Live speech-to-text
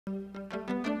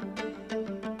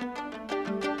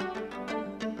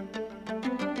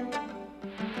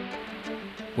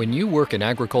When you work in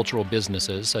agricultural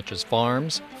businesses such as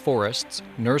farms, forests,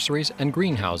 nurseries, and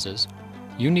greenhouses,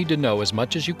 you need to know as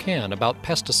much as you can about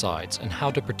pesticides and how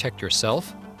to protect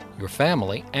yourself, your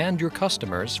family, and your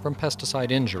customers from pesticide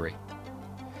injury.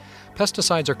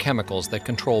 Pesticides are chemicals that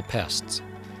control pests.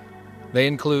 They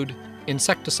include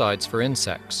insecticides for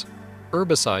insects,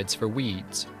 herbicides for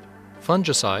weeds,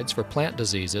 fungicides for plant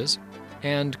diseases,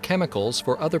 and chemicals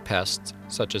for other pests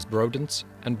such as rodents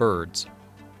and birds.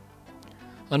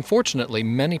 Unfortunately,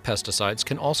 many pesticides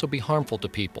can also be harmful to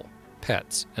people,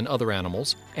 pets, and other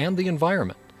animals, and the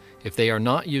environment if they are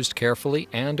not used carefully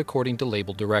and according to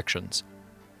label directions.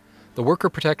 The Worker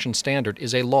Protection Standard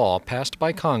is a law passed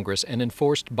by Congress and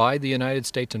enforced by the United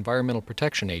States Environmental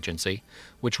Protection Agency,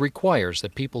 which requires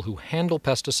that people who handle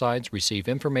pesticides receive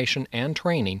information and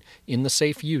training in the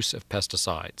safe use of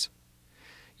pesticides.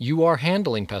 You are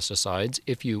handling pesticides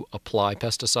if you apply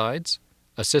pesticides,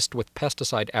 assist with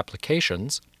pesticide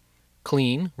applications,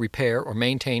 clean, repair, or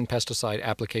maintain pesticide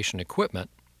application equipment,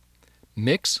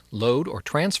 mix, load, or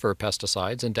transfer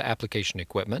pesticides into application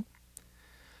equipment,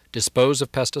 dispose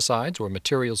of pesticides or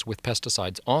materials with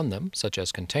pesticides on them, such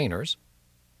as containers,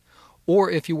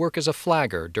 or if you work as a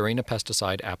flagger during a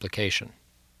pesticide application.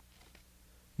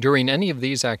 During any of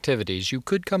these activities, you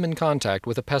could come in contact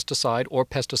with a pesticide or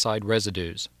pesticide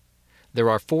residues. There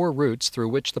are 4 routes through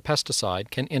which the pesticide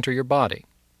can enter your body: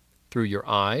 through your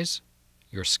eyes,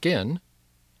 your skin,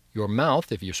 your mouth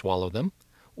if you swallow them,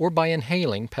 or by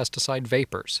inhaling pesticide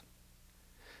vapors.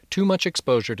 Too much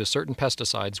exposure to certain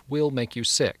pesticides will make you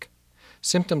sick.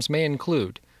 Symptoms may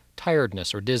include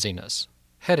tiredness or dizziness,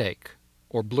 headache,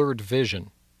 or blurred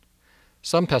vision.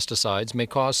 Some pesticides may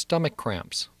cause stomach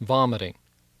cramps, vomiting,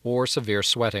 or severe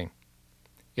sweating.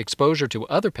 Exposure to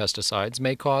other pesticides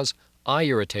may cause eye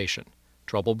irritation,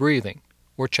 trouble breathing,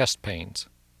 or chest pains.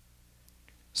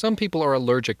 Some people are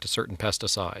allergic to certain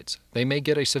pesticides. They may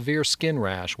get a severe skin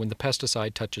rash when the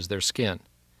pesticide touches their skin.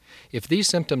 If these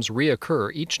symptoms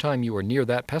reoccur each time you are near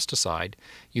that pesticide,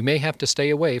 you may have to stay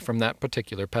away from that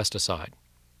particular pesticide.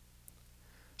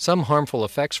 Some harmful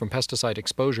effects from pesticide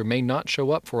exposure may not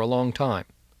show up for a long time.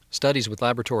 Studies with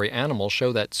laboratory animals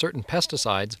show that certain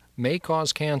pesticides may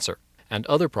cause cancer and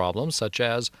other problems such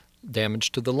as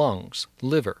damage to the lungs,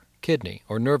 liver, kidney,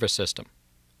 or nervous system.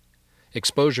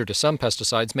 Exposure to some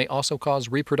pesticides may also cause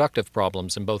reproductive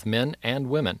problems in both men and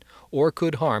women, or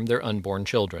could harm their unborn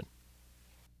children.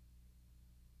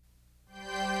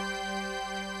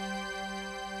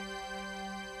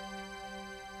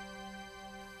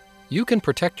 You can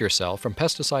protect yourself from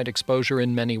pesticide exposure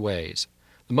in many ways.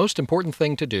 The most important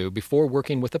thing to do before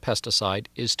working with a pesticide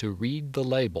is to read the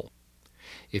label.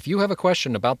 If you have a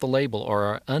question about the label or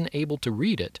are unable to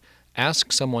read it,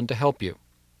 ask someone to help you.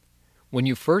 When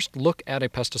you first look at a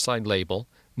pesticide label,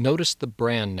 notice the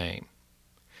brand name.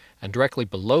 And directly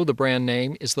below the brand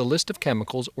name is the list of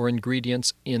chemicals or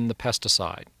ingredients in the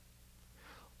pesticide.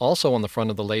 Also on the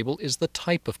front of the label is the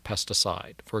type of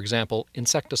pesticide, for example,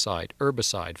 insecticide,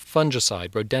 herbicide, fungicide,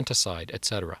 rodenticide,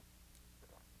 etc.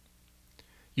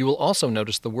 You will also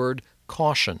notice the word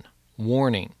caution,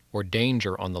 warning, or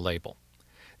danger on the label.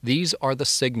 These are the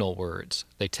signal words.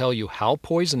 They tell you how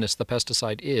poisonous the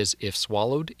pesticide is if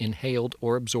swallowed, inhaled,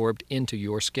 or absorbed into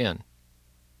your skin.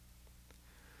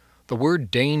 The word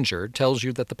danger tells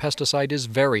you that the pesticide is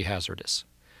very hazardous.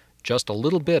 Just a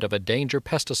little bit of a danger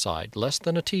pesticide, less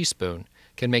than a teaspoon,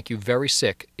 can make you very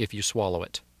sick if you swallow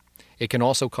it. It can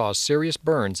also cause serious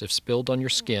burns if spilled on your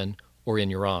skin or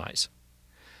in your eyes.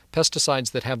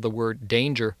 Pesticides that have the word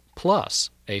danger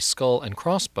plus a skull and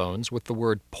crossbones with the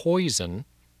word poison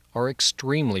are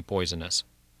extremely poisonous.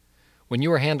 When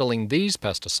you are handling these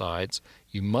pesticides,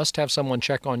 you must have someone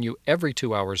check on you every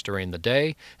 2 hours during the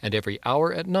day and every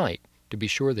hour at night to be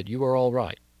sure that you are all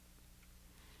right.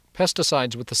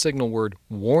 Pesticides with the signal word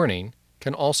warning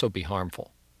can also be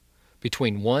harmful.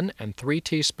 Between 1 and 3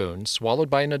 teaspoons swallowed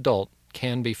by an adult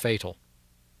can be fatal.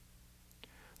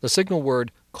 The signal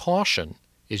word caution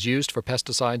is used for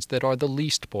pesticides that are the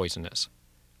least poisonous.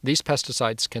 These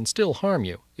pesticides can still harm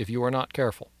you if you are not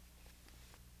careful.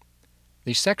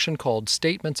 The section called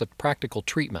Statements of Practical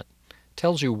Treatment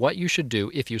tells you what you should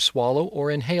do if you swallow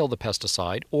or inhale the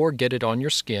pesticide or get it on your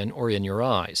skin or in your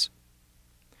eyes.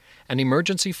 An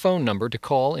emergency phone number to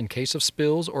call in case of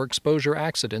spills or exposure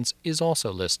accidents is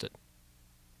also listed.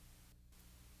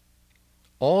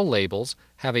 All labels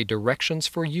have a Directions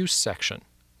for Use section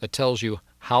that tells you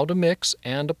how to mix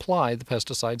and apply the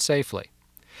pesticide safely.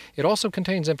 It also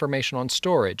contains information on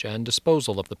storage and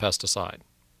disposal of the pesticide.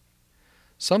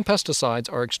 Some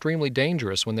pesticides are extremely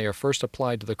dangerous when they are first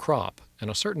applied to the crop, and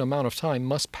a certain amount of time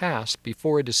must pass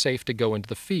before it is safe to go into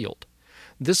the field.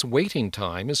 This waiting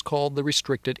time is called the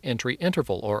restricted entry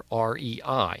interval, or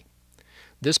REI.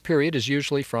 This period is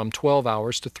usually from 12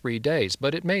 hours to 3 days,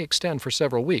 but it may extend for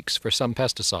several weeks for some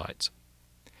pesticides.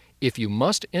 If you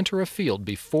must enter a field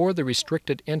before the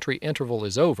restricted entry interval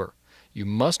is over, you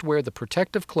must wear the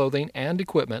protective clothing and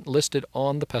equipment listed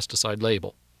on the pesticide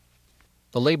label.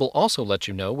 The label also lets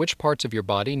you know which parts of your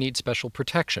body need special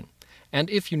protection, and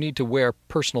if you need to wear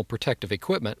personal protective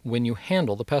equipment when you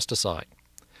handle the pesticide.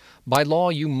 By law,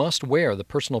 you must wear the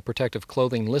personal protective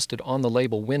clothing listed on the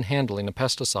label when handling a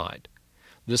pesticide.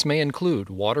 This may include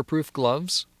waterproof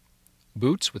gloves,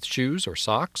 boots with shoes or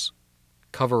socks,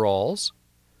 coveralls,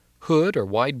 hood or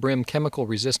wide-brim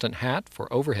chemical-resistant hat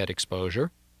for overhead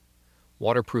exposure,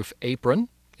 waterproof apron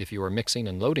if you are mixing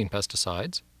and loading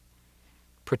pesticides,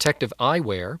 protective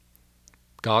eyewear,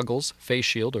 goggles, face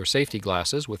shield or safety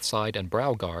glasses with side and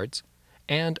brow guards,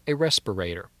 and a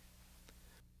respirator.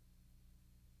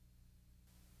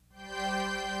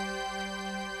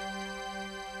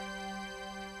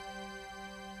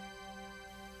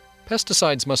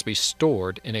 Pesticides must be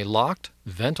stored in a locked,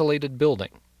 ventilated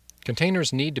building.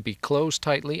 Containers need to be closed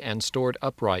tightly and stored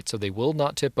upright so they will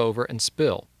not tip over and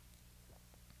spill.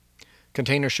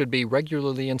 Containers should be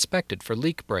regularly inspected for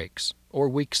leak breaks or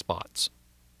weak spots.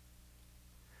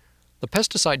 The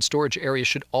pesticide storage area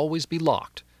should always be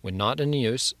locked when not in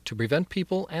use to prevent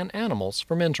people and animals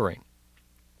from entering.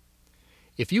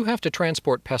 If you have to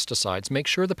transport pesticides, make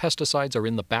sure the pesticides are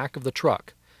in the back of the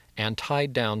truck and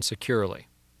tied down securely.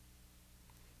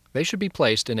 They should be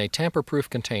placed in a tamper-proof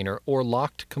container or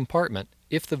locked compartment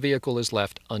if the vehicle is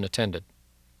left unattended.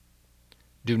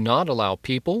 Do not allow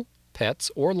people, pets,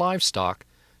 or livestock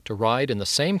to ride in the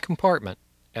same compartment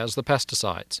as the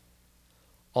pesticides.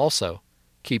 Also,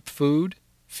 keep food,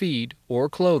 feed, or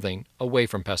clothing away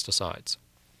from pesticides.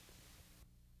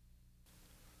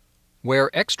 Wear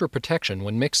extra protection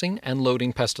when mixing and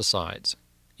loading pesticides.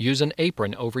 Use an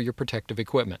apron over your protective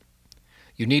equipment.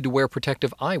 You need to wear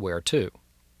protective eyewear too.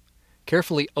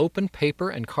 Carefully open paper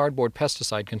and cardboard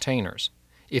pesticide containers.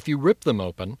 If you rip them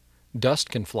open, dust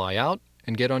can fly out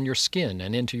and get on your skin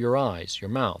and into your eyes, your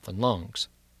mouth, and lungs.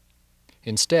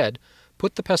 Instead,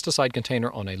 put the pesticide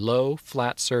container on a low,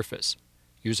 flat surface.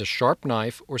 Use a sharp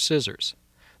knife or scissors.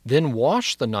 Then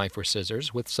wash the knife or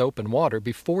scissors with soap and water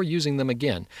before using them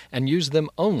again, and use them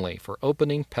only for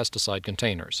opening pesticide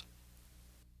containers.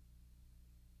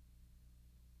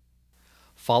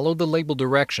 Follow the label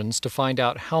directions to find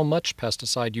out how much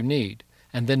pesticide you need,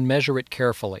 and then measure it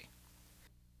carefully.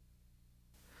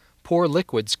 Pour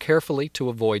liquids carefully to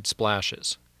avoid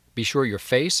splashes. Be sure your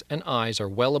face and eyes are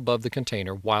well above the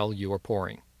container while you are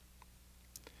pouring.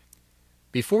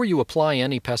 Before you apply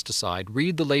any pesticide,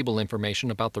 read the label information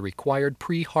about the required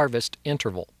pre-harvest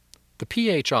interval. The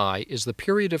PHI is the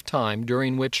period of time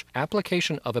during which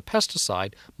application of a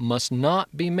pesticide must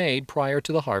not be made prior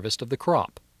to the harvest of the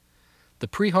crop. The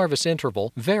pre-harvest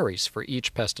interval varies for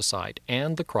each pesticide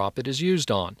and the crop it is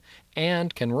used on,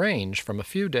 and can range from a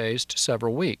few days to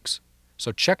several weeks.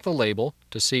 So check the label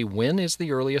to see when is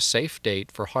the earliest safe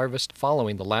date for harvest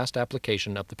following the last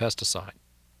application of the pesticide.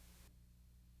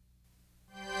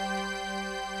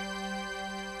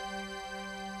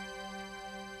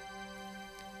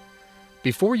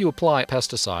 Before you apply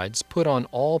pesticides, put on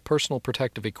all personal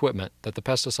protective equipment that the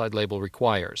pesticide label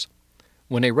requires.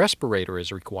 When a respirator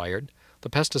is required, the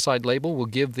pesticide label will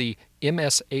give the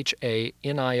MSHA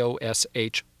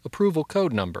NIOSH approval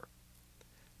code number.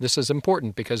 This is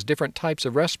important because different types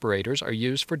of respirators are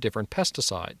used for different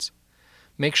pesticides.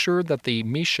 Make sure that the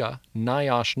MSHA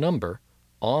NIOSH number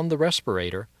on the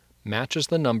respirator matches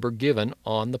the number given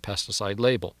on the pesticide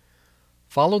label.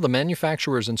 Follow the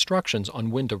manufacturer's instructions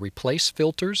on when to replace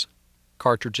filters,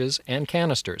 cartridges, and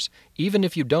canisters, even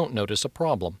if you don't notice a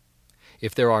problem.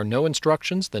 If there are no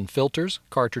instructions, then filters,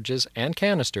 cartridges, and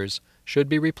canisters should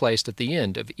be replaced at the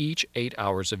end of each 8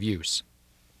 hours of use.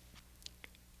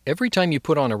 Every time you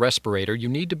put on a respirator, you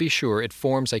need to be sure it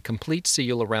forms a complete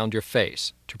seal around your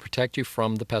face to protect you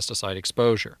from the pesticide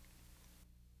exposure.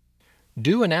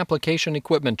 Do an application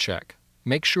equipment check.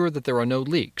 Make sure that there are no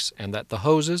leaks and that the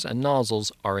hoses and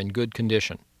nozzles are in good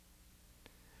condition.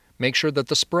 Make sure that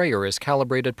the sprayer is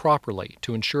calibrated properly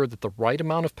to ensure that the right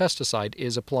amount of pesticide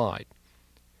is applied.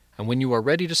 And when you are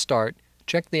ready to start,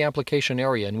 check the application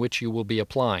area in which you will be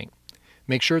applying.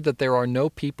 Make sure that there are no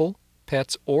people,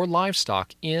 pets, or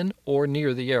livestock in or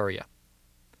near the area.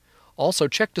 Also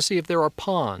check to see if there are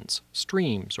ponds,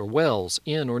 streams, or wells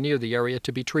in or near the area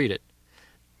to be treated.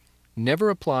 Never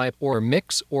apply or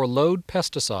mix or load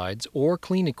pesticides or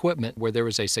clean equipment where there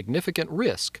is a significant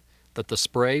risk that the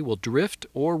spray will drift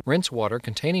or rinse water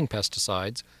containing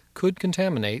pesticides could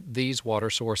contaminate these water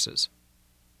sources.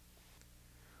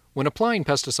 When applying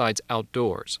pesticides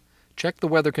outdoors, check the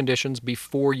weather conditions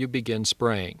before you begin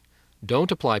spraying.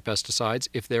 Don't apply pesticides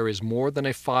if there is more than a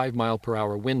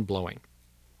 5-mile-per-hour wind blowing.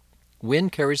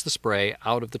 Wind carries the spray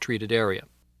out of the treated area.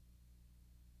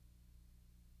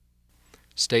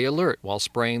 Stay alert while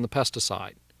spraying the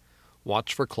pesticide.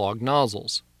 Watch for clogged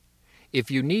nozzles. If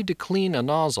you need to clean a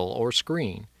nozzle or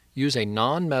screen, use a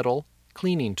non-metal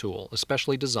cleaning tool,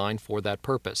 especially designed for that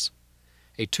purpose.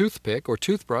 A toothpick or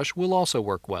toothbrush will also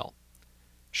work well.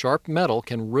 Sharp metal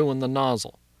can ruin the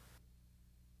nozzle.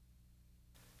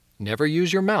 Never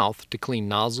use your mouth to clean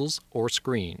nozzles or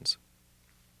screens.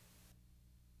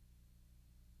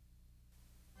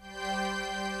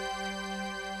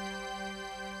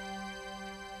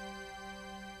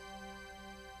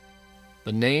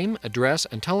 The name, address,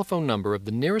 and telephone number of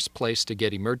the nearest place to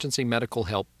get emergency medical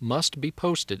help must be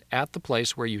posted at the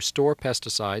place where you store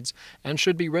pesticides and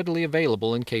should be readily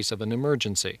available in case of an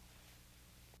emergency.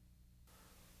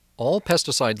 All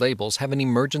pesticide labels have an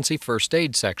emergency first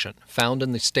aid section found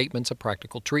in the Statements of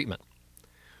Practical Treatment.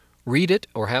 Read it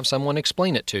or have someone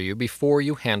explain it to you before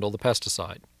you handle the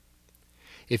pesticide.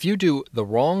 If you do the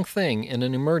wrong thing in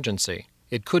an emergency,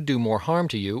 it could do more harm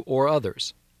to you or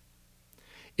others.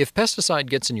 If pesticide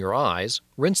gets in your eyes,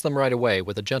 rinse them right away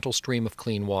with a gentle stream of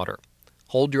clean water.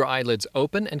 Hold your eyelids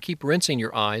open and keep rinsing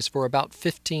your eyes for about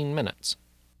 15 minutes.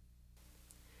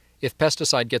 If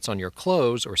pesticide gets on your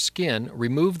clothes or skin,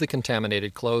 remove the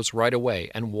contaminated clothes right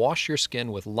away and wash your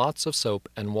skin with lots of soap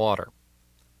and water.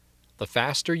 The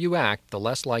faster you act, the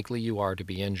less likely you are to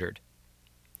be injured.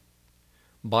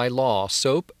 By law,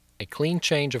 soap, a clean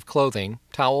change of clothing,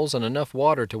 towels, and enough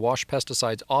water to wash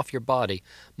pesticides off your body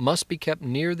must be kept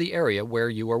near the area where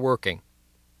you are working.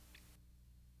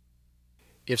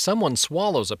 If someone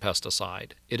swallows a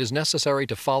pesticide, it is necessary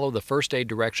to follow the first aid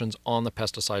directions on the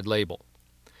pesticide label.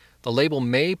 The label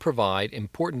may provide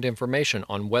important information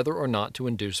on whether or not to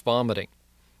induce vomiting.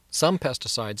 Some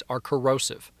pesticides are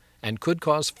corrosive and could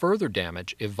cause further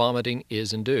damage if vomiting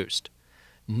is induced.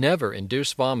 Never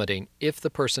induce vomiting if the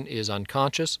person is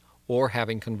unconscious or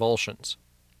having convulsions.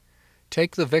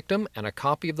 Take the victim and a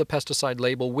copy of the pesticide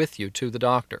label with you to the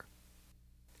doctor.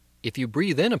 If you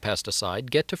breathe in a pesticide,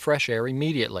 get to fresh air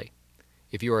immediately.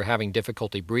 If you are having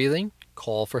difficulty breathing,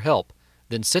 call for help.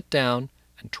 Then sit down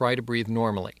and try to breathe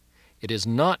normally. It is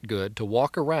not good to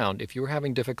walk around if you are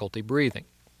having difficulty breathing.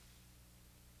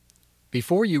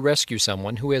 Before you rescue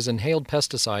someone who has inhaled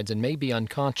pesticides and may be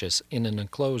unconscious in an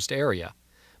enclosed area,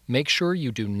 make sure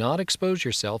you do not expose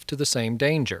yourself to the same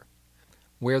danger.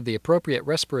 Wear the appropriate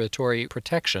respiratory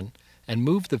protection and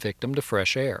move the victim to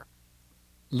fresh air.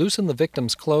 Loosen the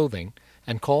victim's clothing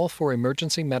and call for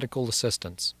emergency medical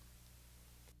assistance.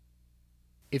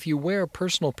 If you wear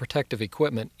personal protective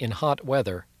equipment in hot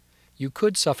weather, you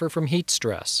could suffer from heat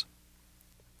stress.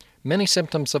 Many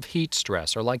symptoms of heat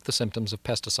stress are like the symptoms of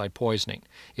pesticide poisoning.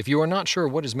 If you are not sure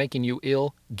what is making you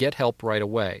ill, get help right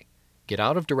away. Get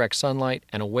out of direct sunlight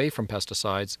and away from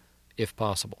pesticides if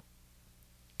possible.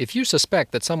 If you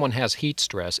suspect that someone has heat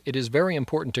stress, it is very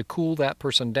important to cool that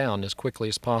person down as quickly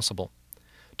as possible.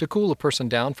 To cool a person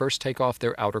down, first take off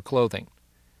their outer clothing.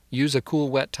 Use a cool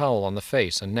wet towel on the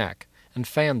face and neck and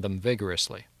fan them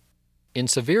vigorously. In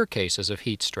severe cases of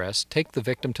heat stress, take the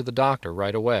victim to the doctor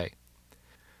right away.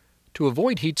 To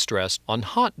avoid heat stress, on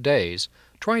hot days,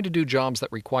 try to do jobs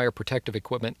that require protective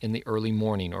equipment in the early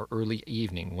morning or early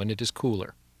evening when it is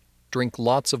cooler. Drink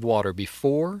lots of water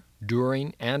before,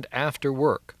 during, and after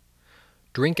work.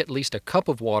 Drink at least a cup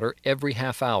of water every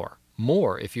half hour,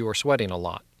 more if you are sweating a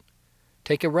lot.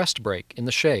 Take a rest break in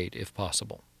the shade if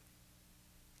possible.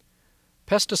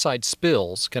 Pesticide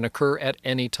spills can occur at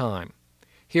any time.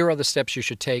 Here are the steps you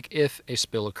should take if a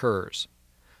spill occurs.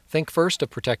 Think first of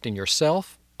protecting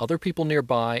yourself, other people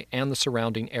nearby, and the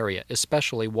surrounding area,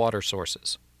 especially water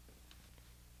sources.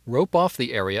 Rope off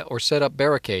the area or set up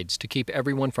barricades to keep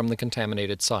everyone from the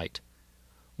contaminated site.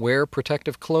 Wear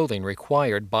protective clothing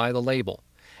required by the label,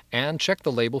 and check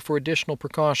the label for additional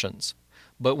precautions.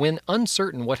 But when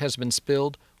uncertain what has been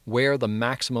spilled, wear the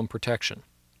maximum protection.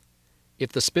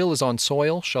 If the spill is on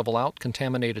soil, shovel out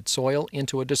contaminated soil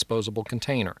into a disposable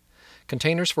container.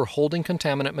 Containers for holding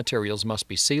contaminant materials must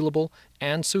be sealable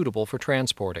and suitable for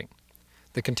transporting.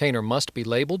 The container must be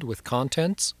labeled with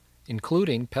contents,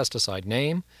 including pesticide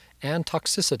name and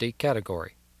toxicity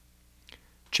category.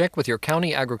 Check with your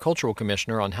county agricultural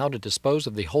commissioner on how to dispose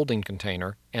of the holding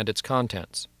container and its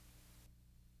contents.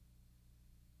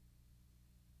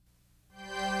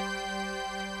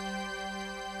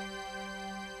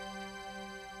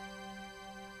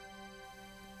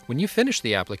 When you finish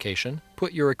the application,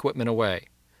 put your equipment away.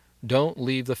 Don't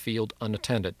leave the field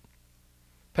unattended.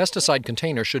 Pesticide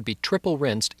containers should be triple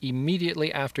rinsed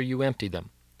immediately after you empty them.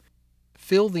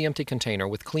 Fill the empty container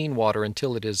with clean water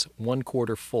until it is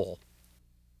 1/4 full.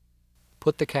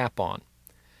 Put the cap on.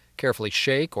 Carefully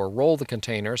shake or roll the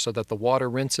container so that the water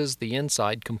rinses the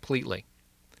inside completely.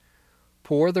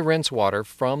 Pour the rinse water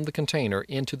from the container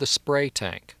into the spray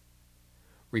tank.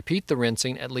 Repeat the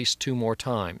rinsing at least 2 more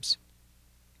times.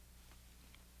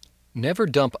 Never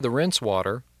dump the rinse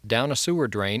water down a sewer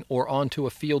drain or onto a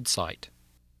field site.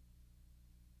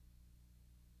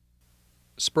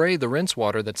 Spray the rinse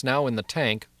water that's now in the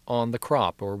tank on the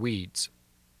crop or weeds.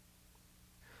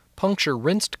 Puncture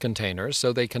rinsed containers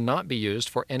so they cannot be used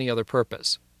for any other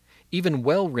purpose. Even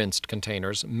well-rinsed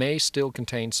containers may still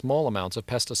contain small amounts of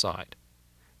pesticide.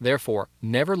 Therefore,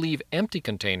 never leave empty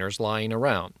containers lying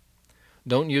around.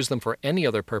 Don't use them for any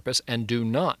other purpose and do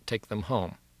not take them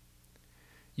home.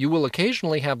 You will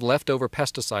occasionally have leftover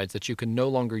pesticides that you can no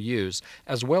longer use,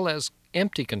 as well as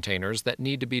empty containers that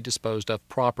need to be disposed of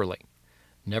properly.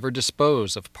 Never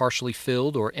dispose of partially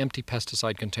filled or empty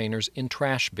pesticide containers in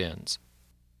trash bins.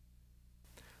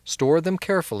 Store them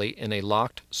carefully in a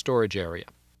locked storage area.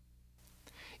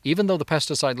 Even though the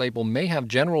pesticide label may have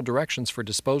general directions for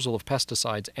disposal of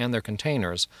pesticides and their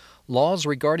containers, laws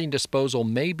regarding disposal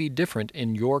may be different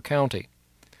in your county.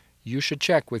 You should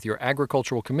check with your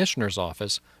Agricultural Commissioner's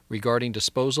office regarding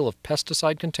disposal of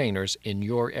pesticide containers in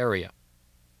your area.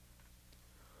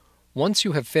 Once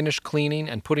you have finished cleaning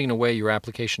and putting away your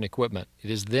application equipment,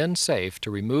 it is then safe to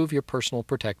remove your personal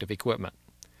protective equipment.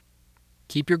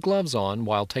 Keep your gloves on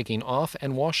while taking off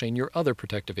and washing your other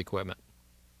protective equipment.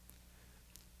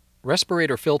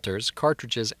 Respirator filters,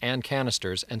 cartridges, and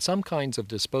canisters, and some kinds of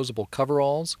disposable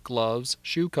coveralls, gloves,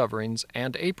 shoe coverings,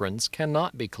 and aprons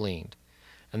cannot be cleaned,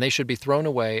 and they should be thrown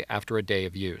away after a day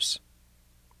of use.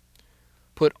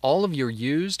 Put all of your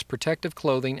used protective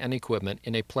clothing and equipment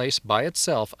in a place by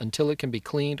itself until it can be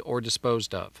cleaned or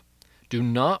disposed of. Do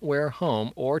not wear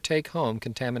home or take home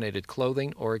contaminated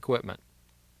clothing or equipment.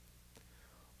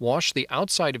 Wash the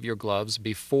outside of your gloves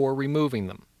before removing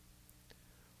them.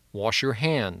 Wash your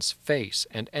hands, face,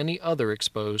 and any other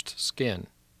exposed skin.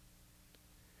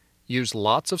 Use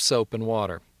lots of soap and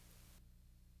water.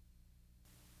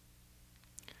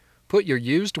 Put your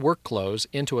used work clothes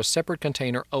into a separate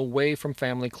container away from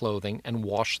family clothing and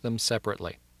wash them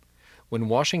separately. When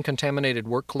washing contaminated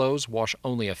work clothes, wash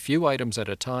only a few items at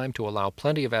a time to allow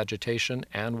plenty of agitation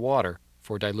and water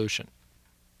for dilution.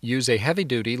 Use a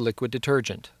heavy-duty liquid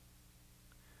detergent.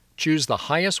 Choose the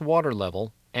highest water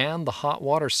level and the hot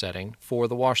water setting for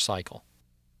the wash cycle.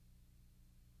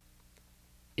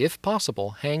 If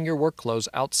possible, hang your work clothes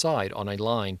outside on a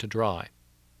line to dry.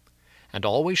 And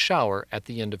always shower at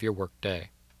the end of your work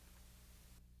day.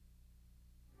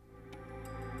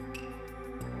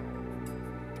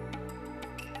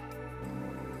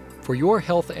 For your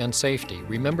health and safety,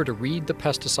 remember to read the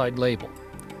pesticide label.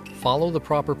 Follow the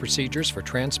proper procedures for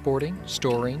transporting,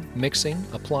 storing, mixing,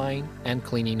 applying, and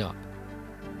cleaning up.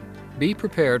 Be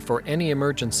prepared for any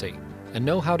emergency and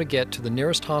know how to get to the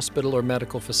nearest hospital or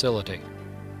medical facility.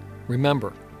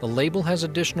 Remember, the label has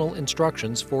additional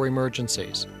instructions for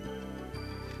emergencies.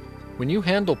 When you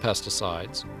handle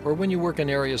pesticides, or when you work in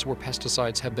areas where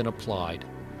pesticides have been applied,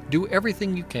 do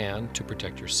everything you can to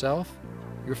protect yourself,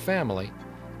 your family,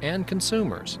 and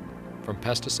consumers from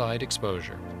pesticide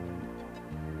exposure.